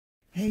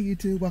Hey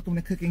YouTube, welcome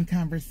to Cooking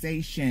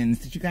Conversations.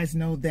 Did you guys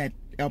know that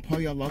El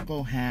Pollo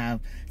Loco have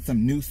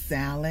some new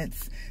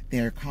salads?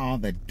 They're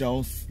called the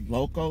Dos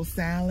Loco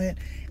salad,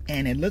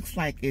 and it looks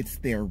like it's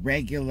their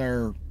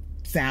regular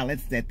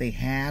salads that they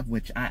have,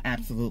 which I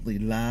absolutely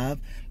love,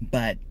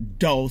 but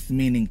dos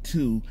meaning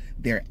two.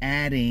 They're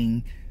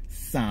adding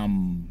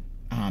some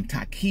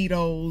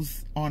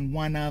taquitos on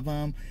one of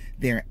them.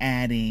 They're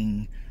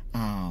adding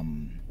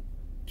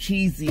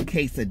cheesy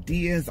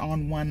quesadillas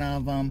on one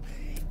of them,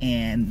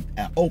 and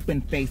an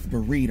open-faced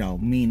burrito,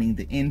 meaning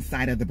the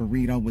inside of the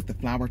burrito with the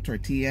flour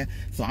tortilla.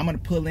 So I'm gonna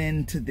pull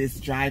into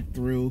this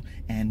drive-through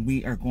and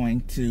we are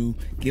going to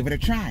give it a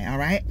try, all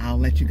right? I'll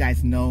let you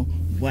guys know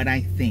what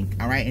I think,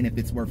 all right? And if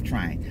it's worth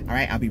trying, all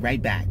right? I'll be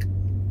right back.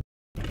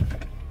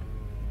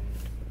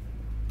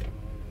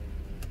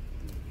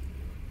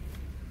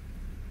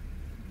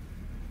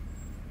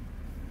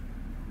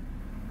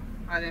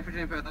 Hi, thanks for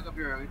joining. Look up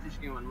your just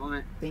give me one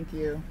moment. Thank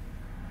you.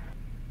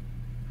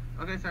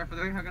 Okay, sorry for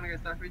the wait. How can I get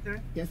started for you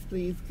today? Yes,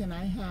 please. Can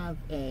I have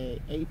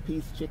a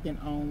 8-piece chicken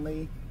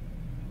only?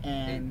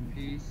 And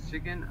 8-piece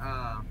chicken,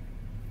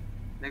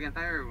 leg and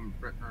thigh or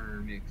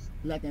mixed?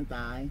 Leg and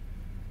thigh.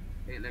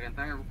 8 leg and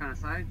thigh. What kind of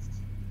sides?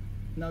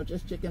 No,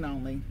 just chicken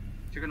only.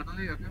 Chicken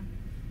only, okay.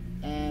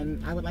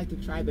 And I would like to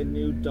try the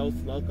new Dos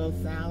Loco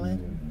salad.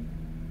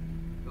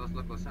 Dos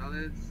Loco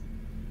salads.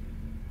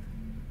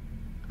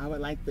 I would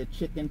like the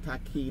chicken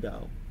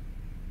taquito.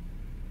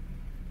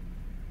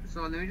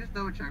 So let me just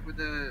double check with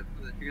the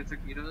chicken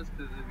taquitos,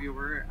 because we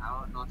were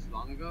out not too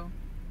long ago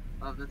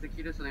of the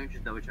taquitos, so let me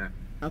just double check.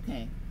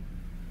 Okay.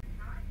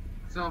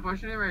 So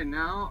unfortunately right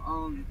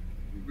now,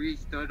 we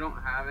still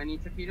don't have any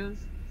taquitos,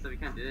 so we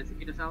can't do the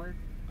taquito salad.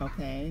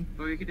 Okay.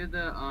 But we could do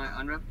the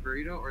unwrapped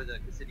burrito or the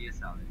quesadilla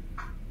salad.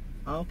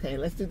 Okay,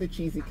 let's do the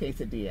cheesy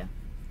quesadilla.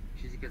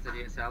 Cheesy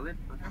quesadilla salad,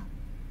 okay.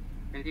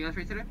 Anything else for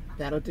you today?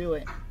 That'll do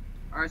it.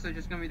 Alright, so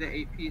just gonna be the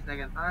 8-piece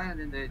leg and thigh and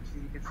then the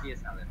cheesy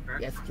quesadilla salad,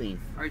 correct? Yes, please.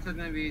 Alright, so it's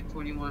gonna be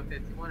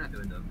 $21.51. I'll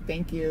do it though.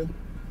 Thank you.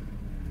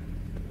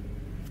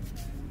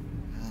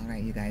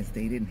 Alright, you guys,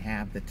 they didn't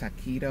have the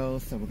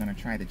taquitos, so we're gonna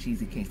try the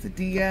cheesy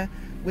quesadilla,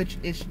 which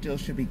it still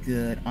should be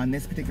good. On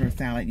this particular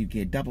salad, you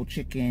get double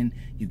chicken,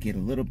 you get a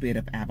little bit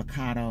of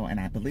avocado, and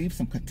I believe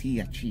some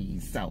cotija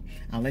cheese. So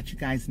I'll let you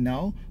guys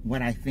know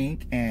what I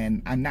think,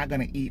 and I'm not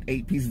gonna eat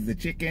 8 pieces of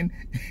chicken.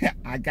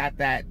 I got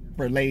that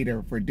for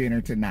later for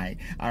dinner tonight.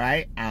 All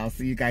right, I'll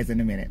see you guys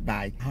in a minute.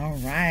 Bye. All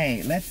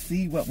right, let's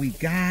see what we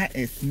got.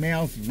 It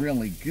smells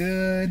really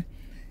good.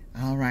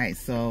 All right,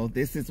 so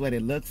this is what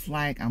it looks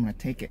like. I'm gonna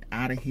take it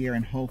out of here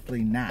and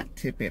hopefully not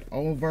tip it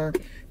over.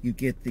 You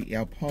get the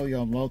El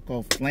Pollo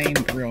Loco flame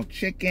grilled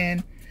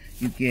chicken.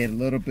 You get a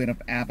little bit of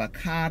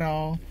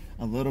avocado,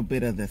 a little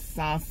bit of the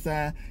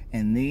salsa,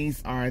 and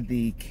these are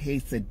the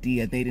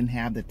quesadilla. They didn't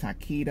have the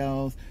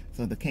taquitos,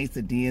 so the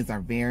quesadillas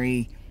are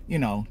very, you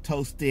know,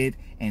 toasted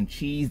and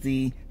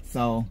cheesy.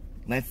 So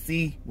let's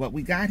see what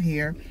we got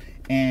here.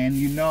 And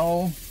you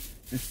know,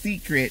 the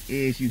secret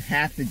is you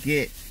have to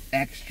get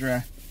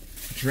extra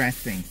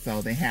dressing.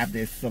 So they have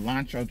this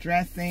cilantro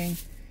dressing,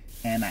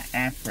 and I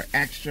asked for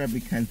extra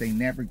because they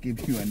never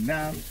give you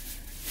enough.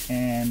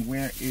 And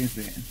where is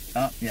it?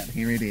 Oh, yeah,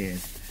 here it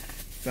is.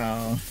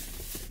 So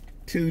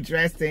 2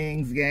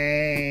 dressings,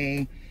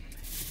 yay.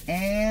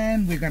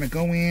 And we're gonna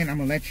go in. I'm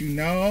gonna let you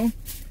know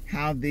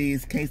how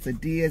these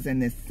quesadillas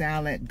and this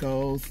salad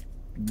goes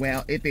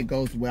well, if it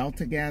goes well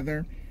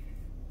together.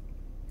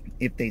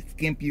 If they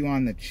skimp you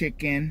on the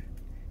chicken.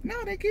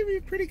 No, they give you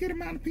a pretty good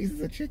amount of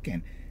pieces of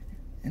chicken.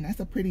 And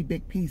that's a pretty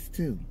big piece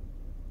too.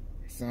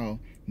 So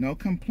no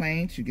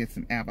complaints. You get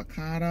some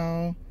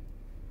avocado.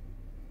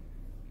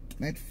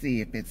 Let's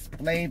see if it's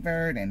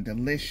flavored and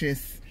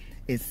delicious.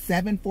 It's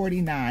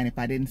 $7.49 if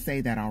I didn't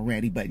say that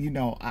already, but you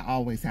know I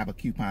always have a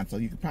coupon, so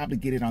you could probably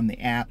get it on the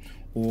app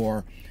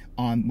or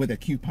on with a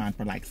coupon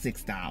for like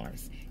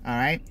 $6. All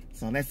right,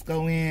 so let's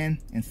go in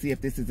and see if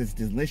this is as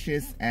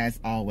delicious as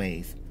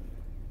always.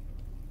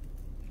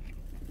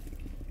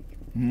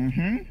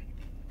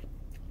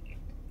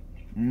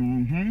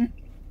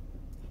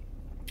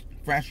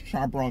 Fresh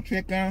charbroiled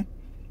chicken.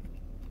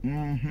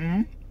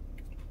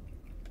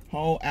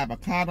 Whole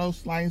avocado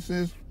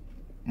slices.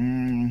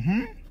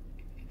 Here's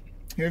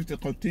the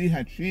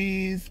cotija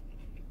cheese.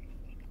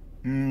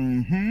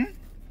 And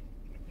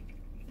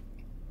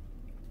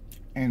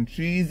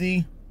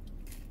cheesy.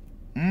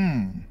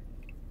 And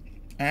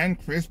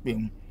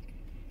crispy.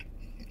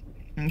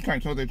 Okay,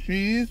 so the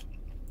cheese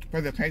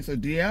for the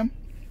quesadilla.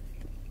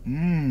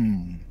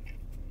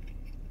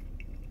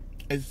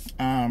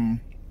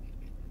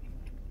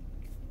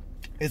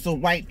 It's a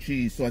white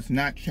cheese, so it's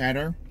not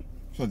cheddar,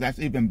 so that's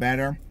even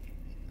better.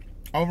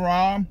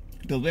 Overall,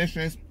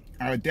 delicious.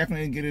 I would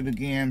definitely get it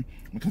again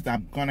because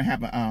I'm gonna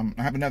have a, I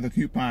have another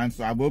coupon,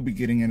 so I will be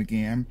getting it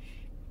again.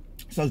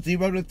 So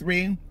 0 to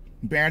 3,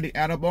 barely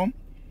edible.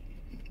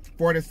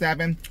 4 to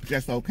 7,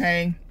 just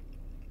okay.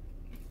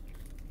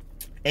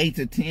 8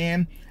 to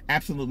 10,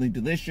 absolutely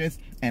delicious,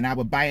 and I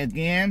would buy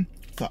again.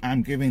 So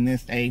I'm giving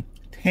this a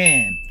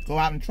 10. Go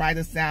out and try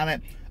the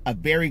salad. A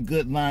very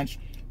good lunch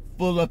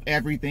full of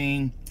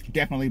everything.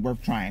 Definitely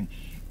worth trying.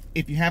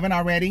 If you haven't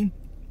already,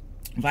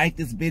 like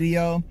this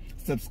video,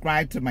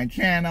 subscribe to my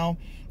channel,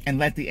 and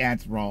let the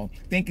ads roll.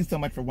 Thank you so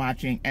much for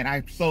watching, and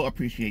I so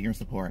appreciate your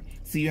support.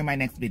 See you in my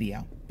next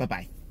video.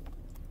 Bye-bye.